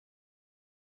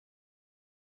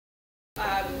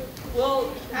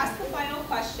we'll ask the final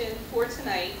question for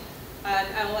tonight, and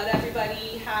I'll let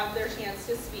everybody have their chance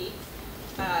to speak.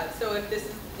 So if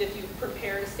you've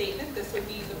prepared a statement, this would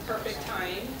be the perfect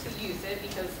time to use it,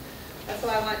 because that's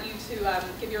what I want you to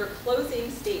give your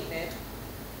closing statement,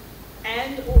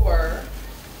 and or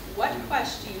what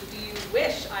question do you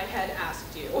wish I had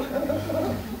asked you?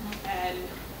 And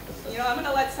I'm going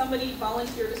to let somebody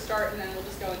volunteer to start, and then we'll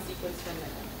just go in sequence from there.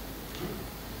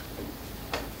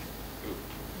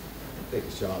 Take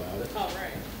a shot at it. All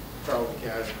right. Charles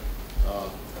McCann.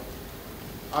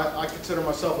 I consider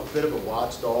myself a bit of a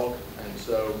watchdog, and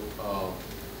so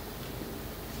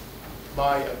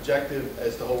my objective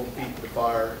as to hold feet to the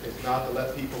fire is not to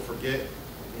let people forget,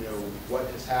 what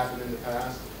has happened in the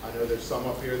past. I know there's some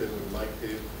up here that would like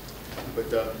to,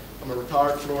 but I'm a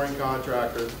retired flooring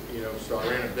contractor, so I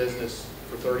ran a business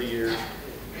for 30 years.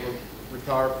 I'm a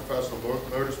retired professional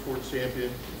motorsports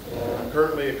champion. I'm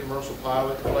currently a commercial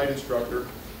pilot and flight instructor.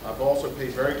 I've also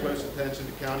paid very close attention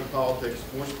to county politics,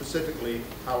 more specifically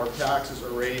how our taxes are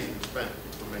raised and spent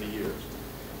for many years.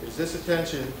 It is this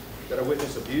attention that I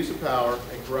witness abuse of power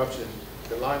and corruption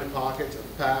that line the pockets of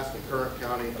past and current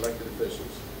county elected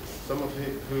officials, some of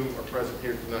whom are present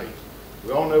here tonight.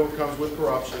 We all know what comes with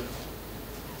corruption.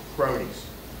 Cronies,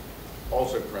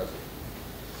 also present.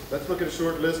 Let's look at a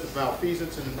short list of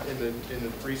malfeasance in the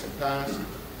recent past.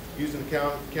 Using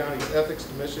the county's ethics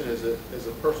commission as a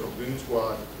personal goon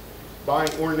squad. Buying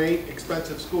ornate,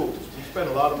 expensive schools. We spend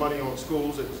a lot of money on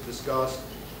schools. It was discussed.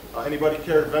 Anybody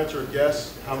care to venture a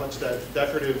guess how much that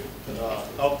decorative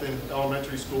Elkton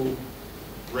Elementary School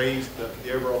raised the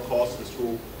overall cost of the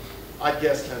school? I'd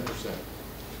guess 10%.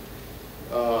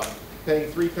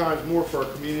 Paying 3 times more for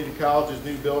our community college's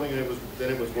new building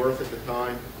than it was worth at the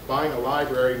time. Buying a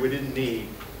library we didn't need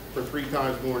for 3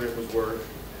 times more than it was worth,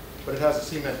 but it has a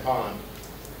cement pond.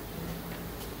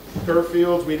 Turf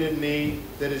fields we didn't need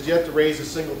that is yet to raise a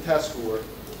single test score.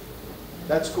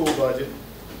 That's school budget,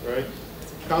 right?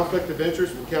 Conflict of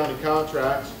interest with county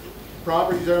contracts.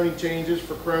 Property zoning changes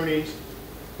for cronies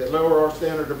that lower our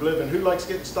standard of living. Who likes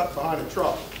getting stuck behind a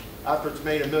truck after it's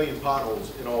made 1 million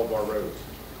potholes in all of our roads?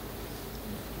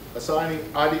 Assigning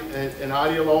an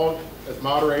ideologue as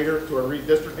moderator to a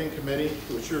redistricting committee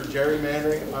to assure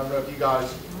gerrymandering. I don't know if you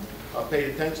guys paid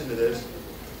attention to this.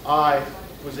 I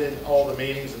was in all the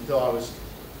meetings until I was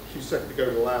too sick to go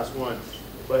to the last one.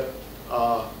 But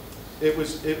it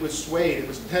was swayed, it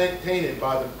was tainted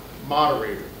by the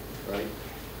moderator, right?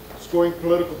 Scoring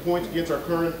political points against our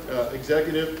current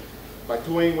executive by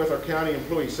toying with our county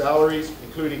employee salaries,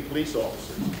 including police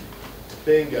officers.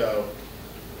 Bingo.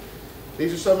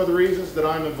 These are some of the reasons that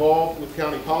I'm involved with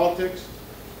county politics.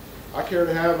 I care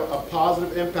to have a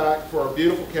positive impact for our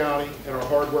beautiful county and our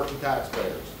hardworking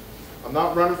taxpayers. I'm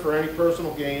not running for any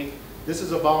personal gain. This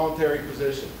is a voluntary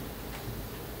position.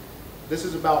 This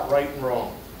is about right and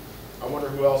wrong. I wonder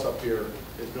who else up here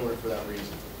is doing it for that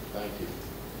reason. Thank you.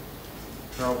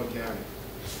 Charles McCann.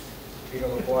 Peter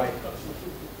LaVoy.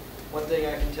 One thing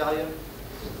I can tell you,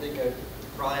 I think I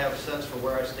probably have a sense for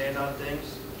where I stand on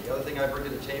things. The other thing I bring to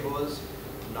the table is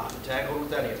I'm not entangled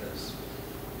with any of this.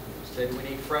 Instead, we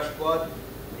need fresh blood.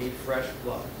 We need fresh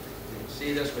blood. We can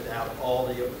see this without all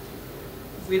the.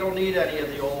 We don't need any of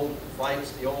the old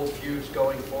fights, the old feuds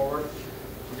going forward.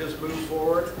 We just move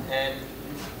forward, and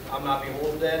I'm not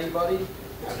beholden to anybody.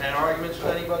 Haven't had arguments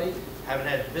with anybody. Haven't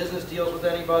had business deals with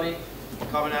anybody. I'm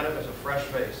coming at it as a fresh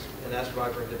face, and that's what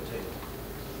I bring to the table.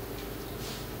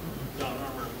 Don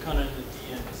Armour, kind of the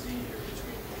DNZ here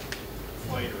between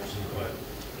fighters, but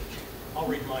I'll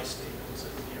read my statements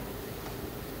and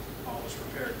always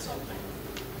prepared something.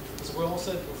 As we all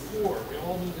said before, we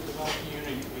all need to develop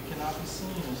unity. We cannot be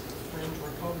seen as the fringe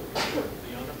Republican,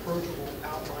 the unapproachable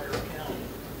outlier county,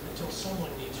 until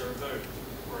someone needs our vote.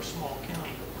 We're a small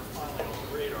county, but we're finally on the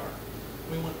radar.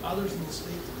 We want others in the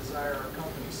state to desire our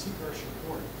company, seek our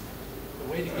support. The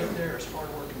way to get there is hard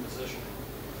work and positioning.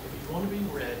 If you want to be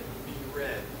red,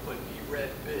 but be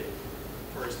red big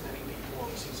for as many people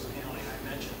in Cecil County. I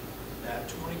mentioned that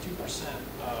 22%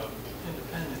 of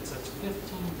independents, that's 15,000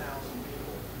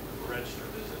 people registered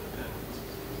as independents.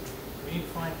 We need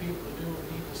to find people to do what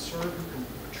we need to serve who can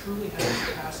truly have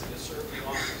the capacity to serve the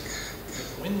office. They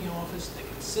can win the office, they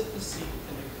can sit the seat,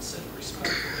 and they can sit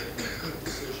respectfully and make good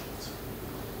decisions.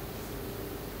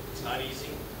 It's not easy.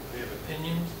 We have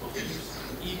opinions, beliefs,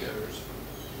 and egos,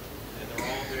 and they're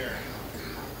all there.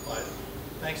 But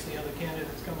thanks to the other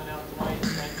candidates coming out tonight.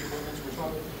 Thank you, Women's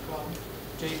Republican Club.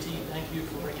 JT, thank you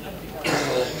for bringing up people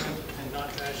and not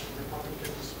bashing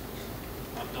Republicans.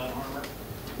 I'm Don Armour.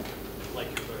 Like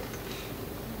your vote.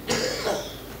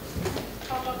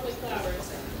 Pop up with flowers.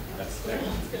 That's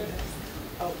good.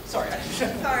 Oh, sorry.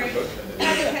 Sorry,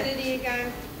 Kathy Kennedy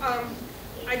again.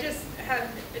 I just had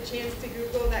a chance to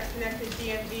Google that connected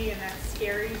DMV, and that's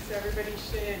scary, so everybody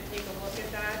should take a look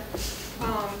at that.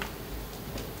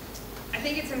 I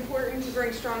think it's important to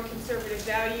bring strong conservative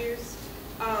values.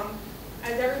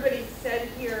 As everybody said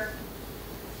here,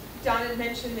 Don had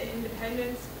mentioned the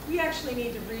independents. We actually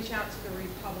need to reach out to the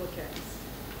Republicans.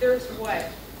 There's what,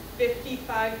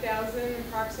 55,000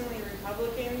 approximately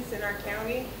Republicans in our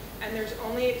county, and there's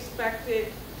only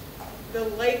expected, the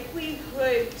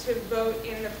likelihood to vote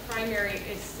in the primary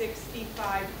is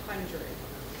 6,500.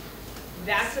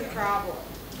 That's a problem.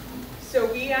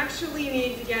 So we actually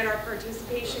need to get our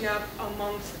participation up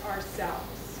amongst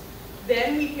ourselves.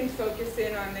 Then we can focus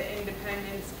in on the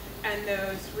independents and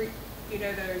those,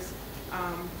 those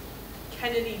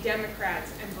Kennedy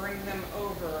Democrats and bring them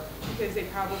over because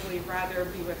they'd probably rather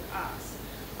be with us.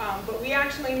 But we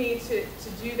actually need to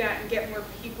do that and get more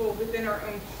people within our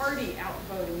own party out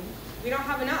voting. We don't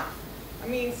have enough. I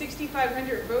mean,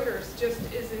 6,500 voters just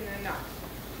isn't enough.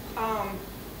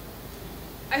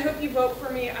 I hope you vote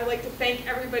for me. I'd like to thank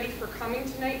everybody for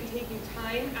coming tonight and taking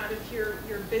time out of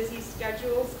your busy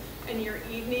schedules and your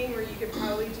evening where you could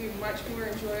probably do much more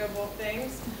enjoyable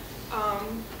things.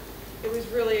 It was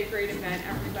really a great event,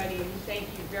 everybody, and thank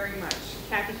you very much.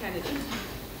 Kathy Kennedy.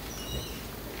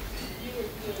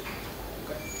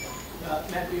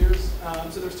 Matt Beers.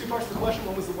 So there's two parts to the question.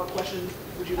 One was the what question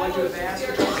would you like to have asked?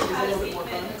 Which I think is a little bit more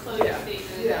fun.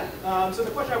 Yeah. So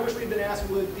the question I wish we'd been asked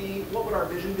would be, what would our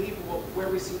vision be for where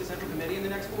we see the Central Committee in the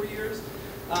next 4 years?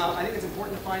 I think it's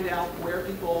important to find out where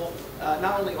people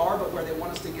not only are, but where they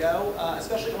want us to go,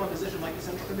 especially on a position like the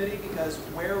Central Committee, because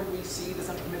where we see the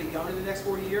Central Committee going in the next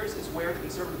 4 years is where the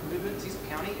conservative movement in Cecil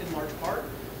County, in large part,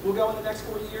 will go in the next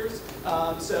 4 years.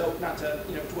 So not to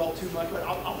dwell too much, but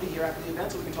I'll be here after the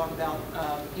event so we can talk about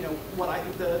what I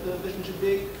think the vision should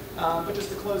be. But just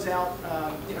to close out,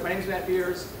 my name is Matt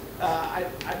Beers. I'd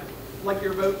like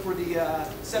your vote for the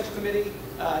Central Committee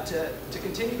to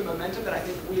continue the momentum that I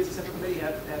think we as a Central Committee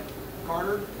have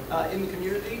garnered in the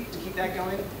community, to keep that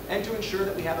going, and to ensure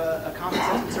that we have a common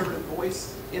sense conservative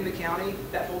voice in the county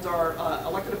that holds our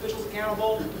elected officials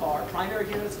accountable, our primary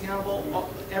candidates accountable,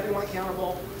 everyone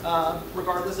accountable,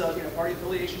 regardless of party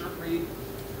affiliation or creed.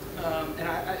 And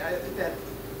I think that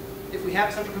if we have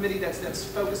a Central Committee that's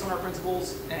focused on our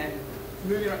principles and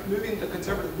moving the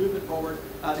conservative movement forward,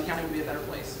 the county will be a better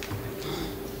place.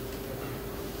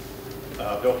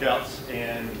 Bill Kautz,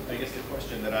 and I guess the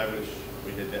question that I wish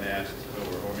we had been asked,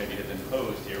 or maybe had been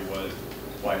posed here, was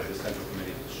why has the Central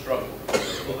Committee struggled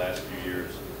over the last few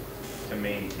years to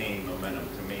maintain momentum,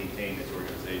 to maintain its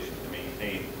organization, to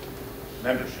maintain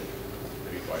membership,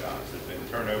 to be quite honest. There's been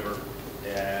turnover,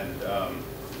 and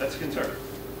that's a concern.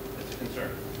 It's a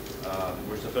concern.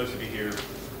 We're supposed to be here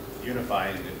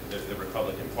unifying the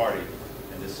Republican Party,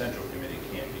 and the Central Committee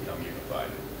can't become unified.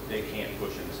 They can't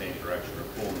push in the same direction or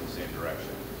pull in the same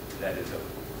direction. That is a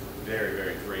very,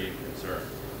 very grave concern.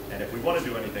 And if we want to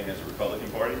do anything as a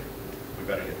Republican Party, we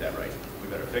better get that right. We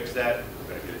better fix that,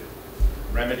 we better get it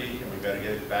remedied, and we better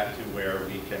get it back to where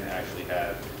we can actually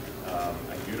have a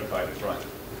unified front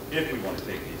if we want to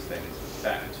take these things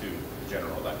back to the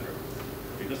general electorate.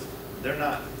 Because they're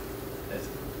not as,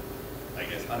 I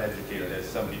guess, uneducated as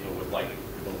some people would like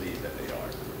to believe that they are.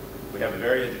 We have a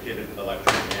very educated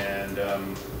electorate, and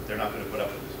they're not going to put up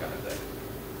with this kind of thing.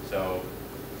 So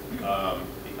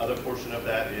the other portion of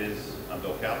that is, I'm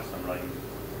Bill Kautz. I'm running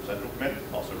for Central Committee,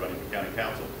 also running for County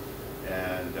Council,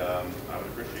 and I would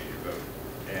appreciate your vote.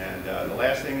 And the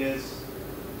last thing is,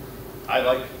 I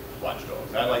like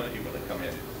watchdogs. I like the people that come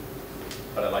in,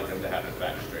 but I like them to have the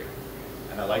facts straight.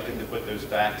 And I like them to put those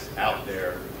facts out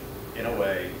there in a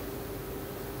way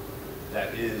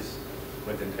that is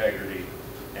with integrity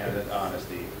and with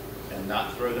honesty, and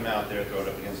not throw them out there, throw it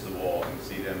up against the wall, and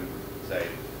see them say,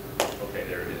 okay,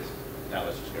 there it is. Now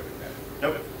let's just go from there.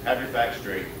 Nope, have your facts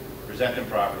straight, present them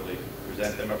properly,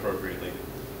 present them appropriately,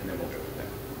 and then we'll go from there.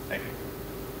 Thank you.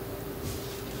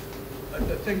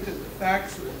 I think that the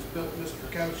facts, as Mr.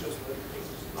 Couch just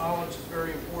acknowledged, is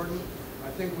very important. I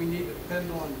think we need to depend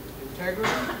on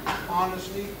integrity,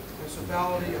 honesty, and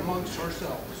civility amongst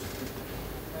ourselves.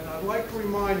 And I'd like to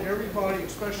remind everybody,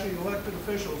 especially elected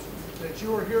officials, that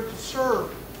you are here to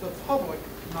serve the public,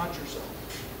 not yourself.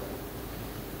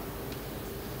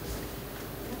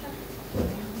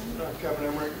 Kevin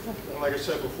Emmerich. Like I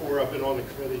said before, I've been on the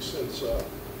committee since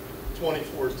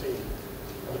 2014.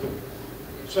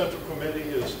 The Central Committee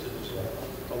is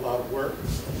a lot of work.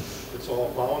 It's all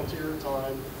volunteer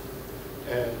time,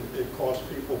 and it costs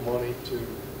people money to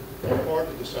be part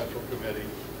of the Central Committee.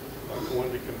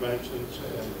 going to conventions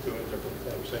and doing different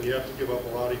things. And you have to give up a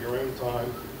lot of your own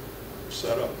time to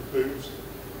set up the booths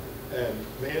and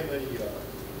man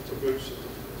the booths at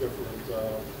the different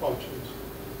functions.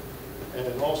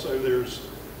 And also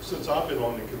since I've been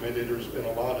on the committee, there's been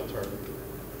a lot of turnover,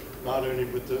 not only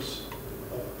with this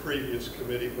previous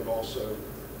committee, but also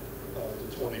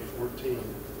the 2014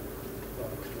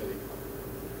 committee.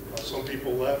 Some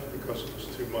people left because it was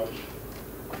too much,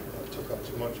 took up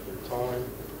too much of their time,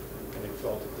 and they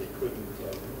felt that they couldn't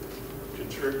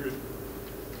contribute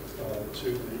to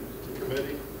the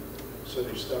committee, so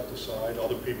they stepped aside.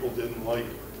 Other people didn't like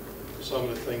some of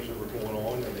the things that were going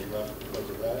on, and they left because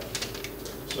of that.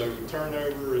 So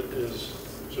turnover is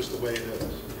just the way it is,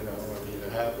 you know. I mean,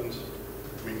 it happens.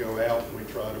 We go out and we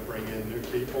try to bring in new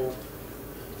people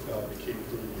to keep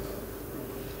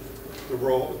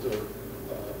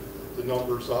the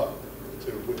numbers up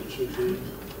to what it should be,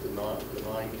 the 9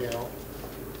 count,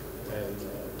 and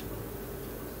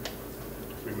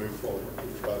we move forward.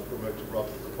 We try to promote the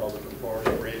Republican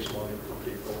Party, raise money for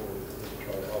people, and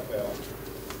try to help out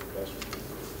best we can.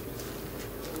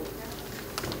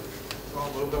 Well,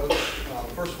 Lobo,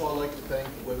 first of all, I'd like to thank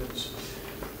the Women's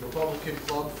Republican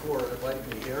Club for inviting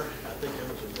me here. I think it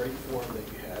was a great forum that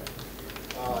you had.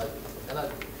 And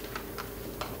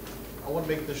I want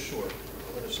to make this short.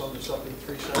 I'm going to sum this up in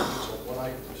 3 sentences of what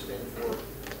I stand for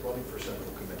running for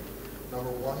Central Committee.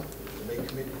 Number 1, to make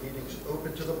committee meetings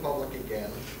open to the public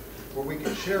again, where we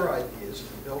can share ideas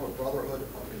and build a brotherhood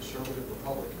of conservative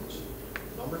Republicans.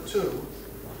 Number 2,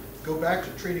 go back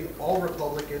to treating all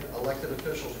Republican elected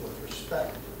officials with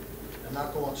respect and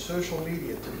not go on social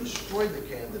media to destroy the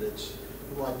candidates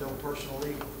who I don't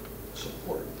personally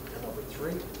support. And number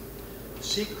 3,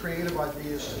 seek creative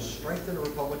ideas to strengthen the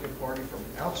Republican Party from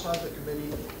outside the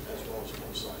committee as well as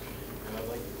inside. And I'd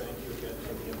like to thank you again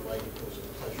for the invite. It was a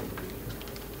pleasure to be here.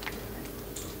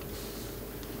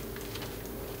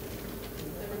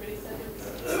 Everybody said it.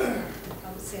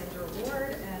 I'm Sandra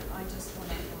Ward, and I just want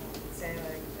to say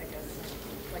that I guess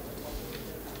I'd like to talk a little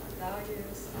bit about my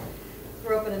values. I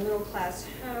grew up in a middle-class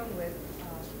home with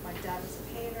my dad was a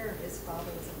painter, his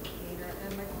father was a painter,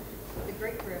 and my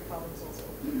great-grandfather was also a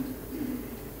painter.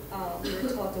 We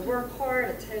were taught to work hard,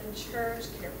 attend church,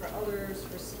 care for others,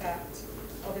 respect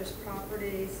others'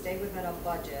 property, stay within a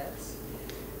budget,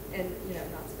 and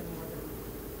not spend more than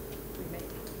we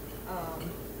make.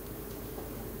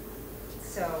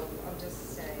 So I'm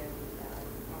just saying that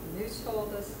I'm new to all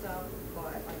this stuff, but I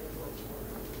will work for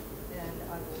it. And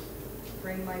I will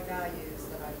bring my values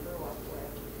that I grew up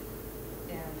with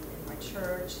in my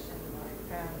church and my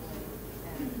family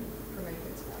and promote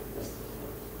those values.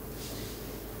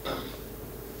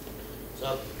 So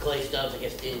Clay Stubbs, I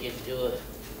guess, didn't get to do a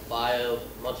bio,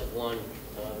 much of one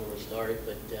when we started,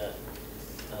 but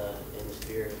in the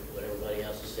spirit of what everybody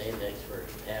else is saying, thanks for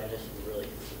having us. We really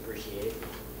appreciate it.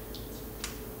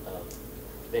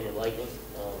 It's been enlightening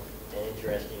and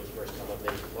interesting. It's the first time I've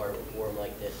been part of a forum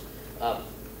like this.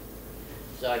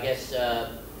 So I guess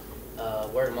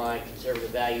where do my conservative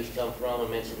values come from? I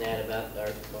mentioned that about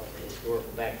our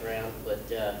historical background,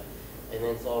 but and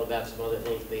then thought about some other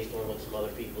things based on what some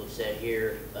other people have said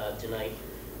here tonight.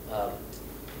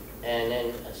 And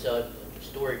then so a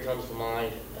story comes to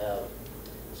mind.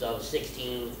 So I was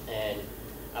 16 and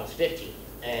I was 15,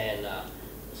 and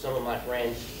some of my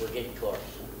friends were getting cars.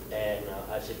 And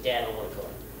I said, Dad, I want a car.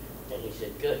 And he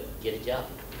said, good, get a job.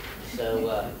 So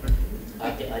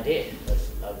I did.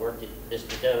 I worked at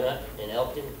Mr. Donut in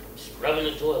Elkton, scrubbing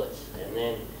the toilets, and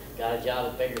then got a job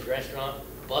at Baker's Restaurant,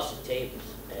 busted tables.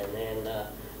 And then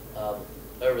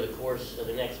over the course of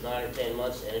the next 9 or 10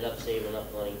 months, ended up saving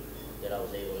enough money that I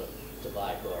was able to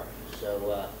buy a car.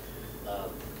 So,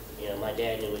 my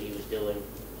dad knew what he was doing.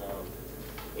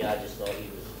 I just thought he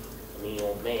was a mean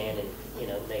old man and,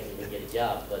 making me get a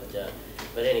job.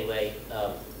 But anyway,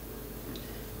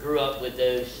 grew up with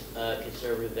those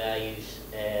conservative values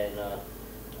and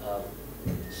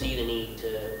see the need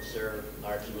to serve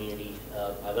our community.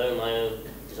 I've owned my own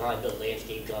design-built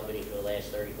landscape company for the last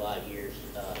 35 years.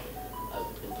 I've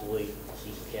employed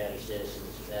Cecil County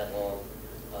citizens that long.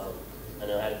 I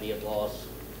know how to be a boss.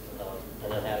 I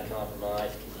know how to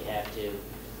compromise, because you have to.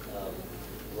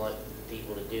 You want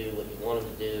people to do what you want them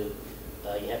to do.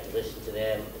 You have to listen to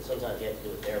them, and sometimes you have to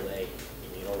do it their way,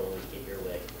 and you don't always get your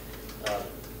way.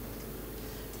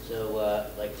 So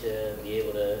I'd like to be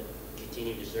able to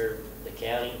continue to serve the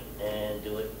county and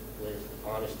do it with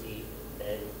honesty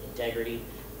and integrity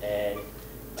and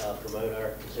promote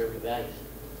our conservative values.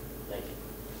 Thank you.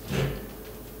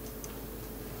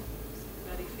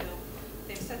 Everybody feel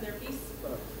they've said their piece?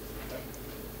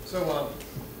 So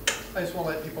I just want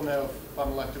to let people know if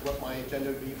I'm elected what my agenda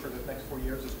would be for the next 4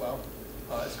 years as well.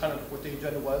 It's kind of what the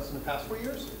agenda was in the past 4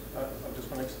 years. I'm just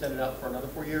going to extend it out for another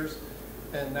 4 years.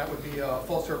 And that would be a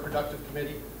full service productive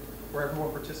committee where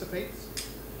everyone participates.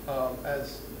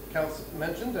 As Council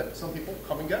mentioned, that some people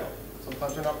come and go.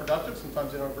 Sometimes they're not productive,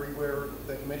 sometimes they don't agree where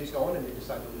the committee's going and they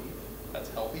decide to leave. That's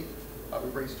healthy. We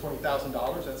raised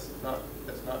 $20,000.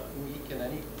 That's not weak in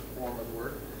any form of the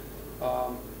word.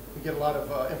 We get a lot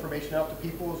of information out to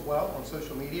people as well on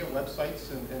social media,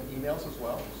 websites, and emails as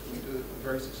well. So we do a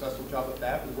very successful job with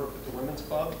that. We work with the Women's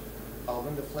Club.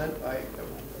 Linda Flint, I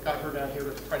got her down here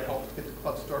to try to help get the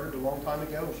club started a long time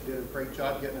ago, and she did a great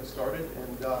job getting it started.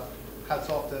 And hats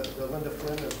off to Linda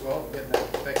Flint as well, getting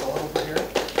that going over here.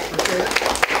 Appreciate it.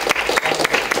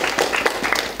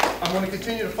 I'm going to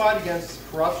continue to fight against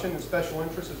corruption and special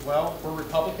interests as well. We're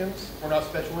Republicans. We're not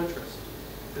special interests.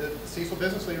 The Cecil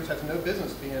business leaders have no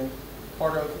business being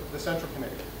part of the Central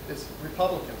Committee. It's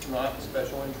Republicans, not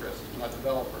special interests, not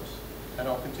developers. And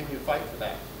I'll continue to fight for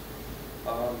that.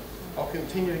 I'll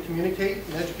continue to communicate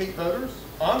and educate voters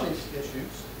on these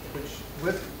issues, which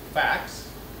with facts.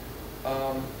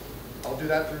 I'll do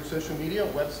that through social media,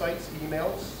 websites,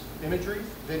 emails, imagery,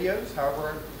 videos,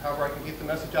 however I can get the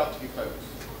message out to you folks.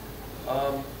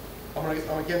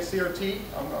 I'm against CRT.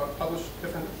 I'm going to publish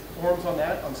different forums on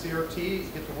that, on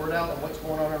CRT, get the word out on what's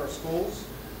going on in our schools.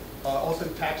 Also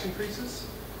tax increases,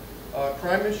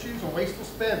 crime issues, and wasteful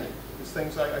spending. These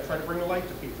things I try to bring to light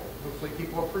to people. Hopefully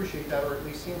people appreciate that or at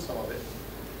least seen some of it.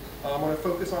 I'm going to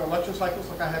focus on election cycles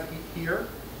like I have here.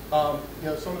 You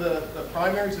know, some of the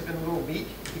primaries have been a little weak.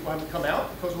 People haven't come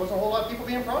out because there wasn't a whole lot of people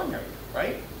being primary,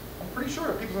 right? I'm pretty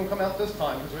sure people's going to come out this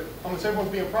time because almost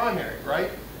everyone's being primary,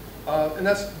 right? And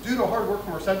that's due to hard work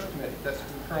from our Central Committee that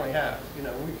we currently have. You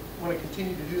know, we want to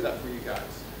continue to do that for you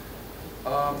guys.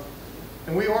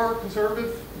 And we are a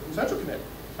conservative Central Committee,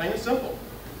 plain and simple.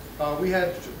 We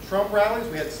had Trump rallies,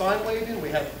 we had sign waving, we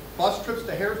had bus trips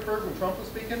to Harrisburg when Trump was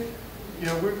speaking. You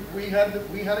know, we had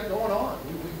it going on.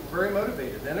 We were very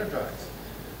motivated, energized.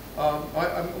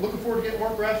 I'm looking forward to getting more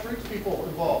grassroots people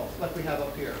involved, like we have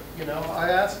up here. You know, I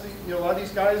asked a lot of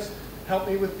these guys help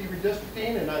me with the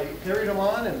redistricting, and I carried them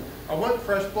on, and I want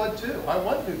fresh blood too. I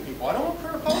want new people. I don't want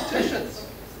career politicians.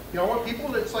 You know, I want people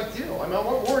that's like you. I mean, I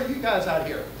want more of you guys out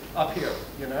here, up here.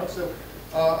 You know, so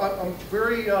I'm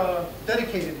very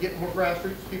dedicated to getting more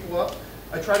grassroots people up.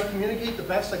 I try to communicate the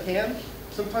best I can.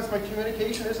 Sometimes my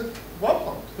communication isn't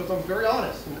welcome because I'm very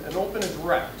honest and open and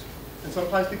direct. And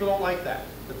sometimes people don't like that,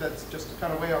 but that's just the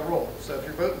kind of way I roll. So if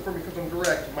you're voting for me because I'm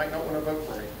direct, you might not want to vote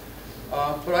for me.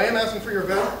 But I am asking for your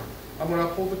vote. I'm going to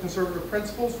uphold the conservative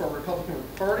principles for our Republican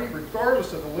Party,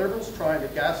 regardless of the liberals trying to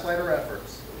gaslight our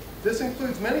efforts. This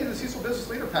includes many of the Cecil Business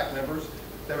Leader PAC members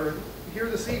that are here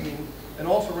this evening and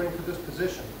also running for this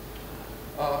position.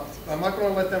 I'm not going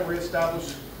to let them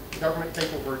reestablish government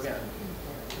takeover again.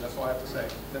 And that's all I have to say.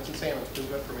 Vincent Salmons, please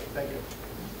vote for me. Thank you.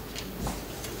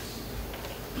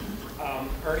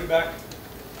 Ernie Beck.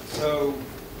 So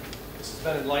this has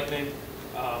been enlightening.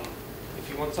 If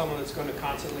you want someone that's going to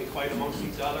constantly fight amongst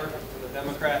each other, for the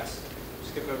Democrats,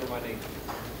 skip over my name.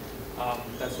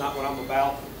 That's not what I'm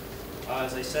about.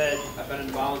 As I said, I've been in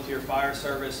the volunteer fire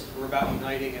service. We're about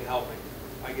uniting and helping.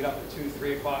 I get up at 2,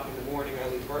 3 o'clock in the morning. I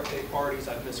leave birthday parties.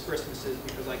 I miss Christmases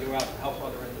because I go out to help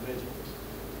other individuals.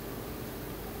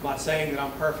 I'm not saying that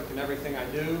I'm perfect in everything I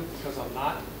do because I'm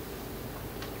not,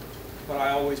 but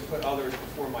I always put others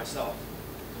before myself.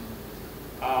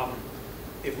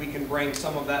 If we can bring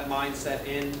some of that mindset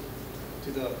in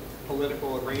to the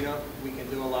political arena, we can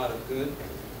do a lot of good.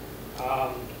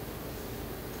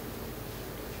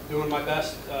 Doing my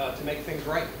best to make things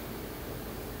right.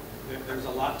 There's a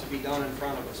lot to be done in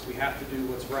front of us. We have to do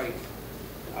what's right.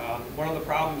 One of the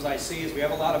problems I see is we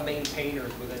have a lot of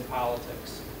maintainers within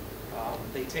politics.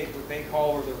 They take what they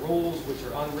call the rules, which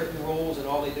are unwritten rules, and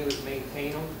all they do is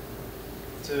maintain them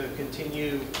to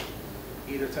continue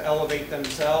either to elevate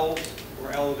themselves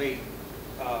or elevate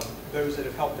those that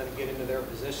have helped them get into their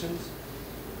positions.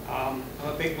 I'm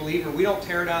a big believer, we don't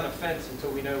tear down a fence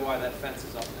until we know why that fence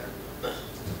is up there.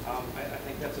 I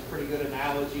think that's a pretty good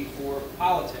analogy for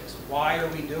politics. Why are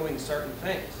we doing certain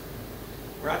things?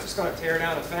 We're not just going to tear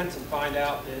down a fence and find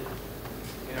out that,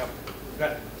 you know, we've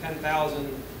got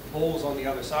 10,000 bulls on the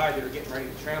other side that are getting ready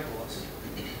to trample us.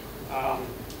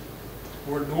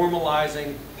 We're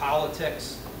normalizing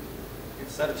politics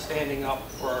instead of standing up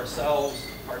for ourselves,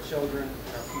 our children,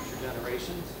 and our future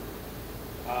generations.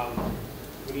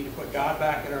 We need to put God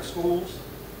back in our schools.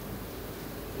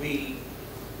 We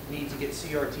need to get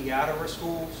CRT out of our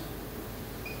schools.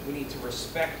 We need to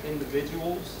respect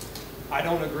individuals. I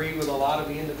don't agree with a lot of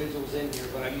the individuals in here,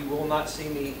 but you will not see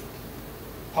me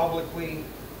publicly,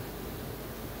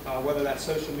 whether that's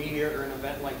social media or an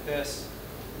event like this,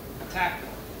 attack them.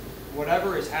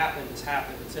 Whatever has happened has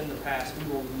happened. It's in the past.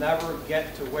 We will never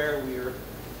get to where we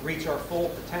reach our full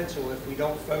potential if we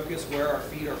don't focus where our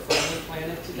feet are firmly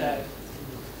planted today.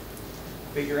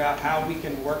 Figure out how we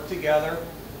can work together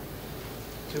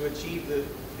to achieve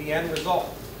the end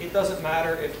result. It doesn't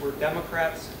matter if we're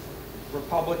Democrats,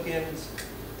 Republicans,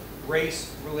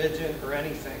 race, religion, or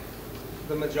anything.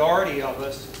 The majority of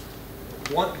us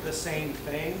want the same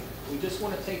thing. We just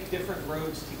want to take different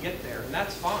roads to get there, and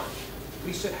that's fine.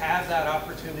 We should have that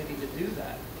opportunity to do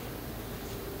that.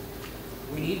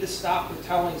 We need to stop with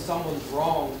telling someone's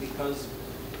wrong because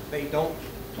we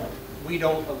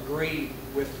don't agree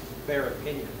with their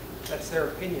opinion. That's their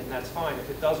opinion, that's fine. If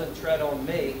it doesn't tread on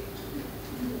me,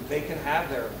 they can have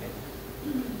their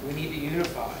opinion. We need to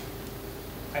unify.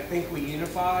 I think we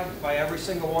unify by every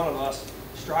single one of us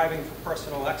striving for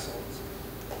personal excellence.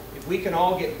 If we can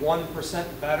all get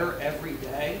 1% better every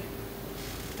day,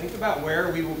 think about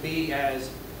where we will be as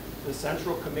the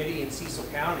Central Committee in Cecil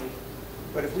County.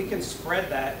 But if we can spread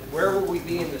that, where will we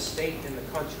be in the state and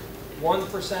the country?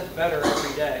 1% better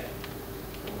every day.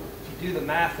 If you do the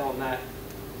math on that,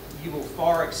 you will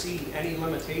far exceed any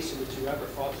limitation that you ever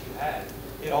thought you had.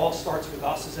 It all starts with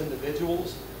us as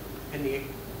individuals and the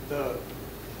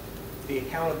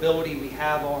accountability we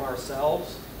have on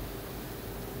ourselves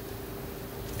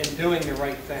and doing the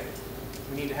right thing.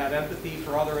 We need to have empathy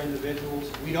for other individuals.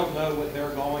 We don't know what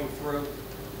they're going through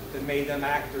that made them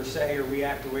act or say or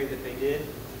react the way that they did.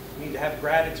 We need to have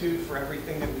gratitude for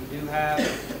everything that we do have.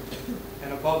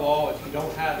 And above all, if you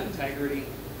don't have integrity,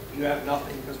 you have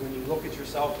nothing, because when you look at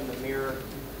yourself in the mirror,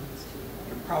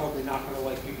 you're probably not going to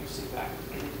like who you see back.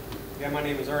 Yeah, my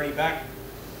name is Ernie Beck.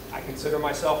 I consider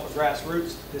myself a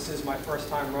grassroots. This is my first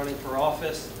time running for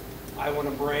office. I want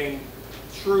to bring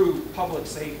true public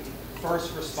safety,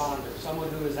 first responder, someone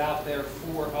who is out there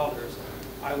for others.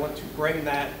 I want to bring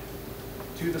that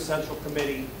to the Central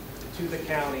Committee, to the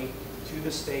county, to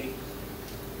the state,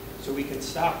 so we can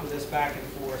stop with this back and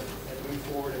forth and move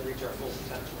forward and reach our full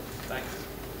potential. Thank you.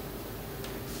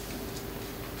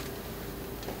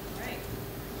 All right.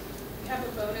 We have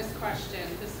a bonus question,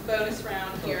 this bonus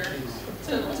round here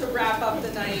to wrap up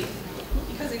the night,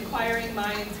 because inquiring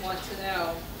minds want to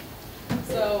know.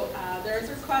 So there's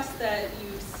a request that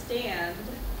you stand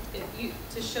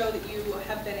to show that you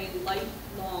have been a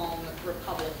lifelong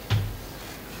Republican.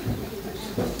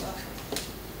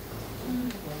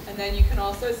 And then you can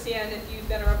also stand if you've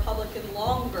been a Republican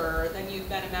longer than you've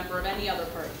been a member of any other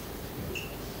party.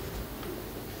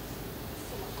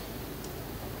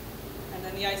 And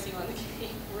then the icing on the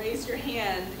cake, raise your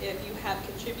hand if you have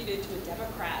contributed to a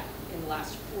Democrat in the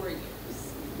last 4 years.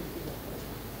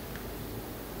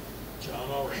 John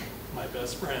Ulrich, my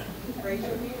best friend. Raise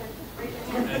your hand.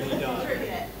 And he died,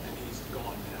 and he's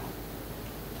gone now.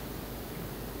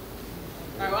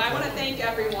 All right, well, I want to thank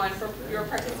everyone for your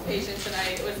participation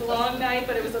tonight. It was a long night,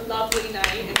 but it was a lovely night.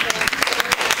 And thank you.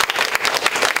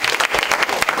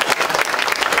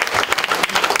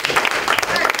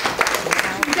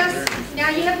 Now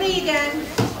you have me again.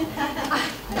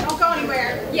 Don't go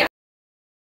anywhere. Yeah.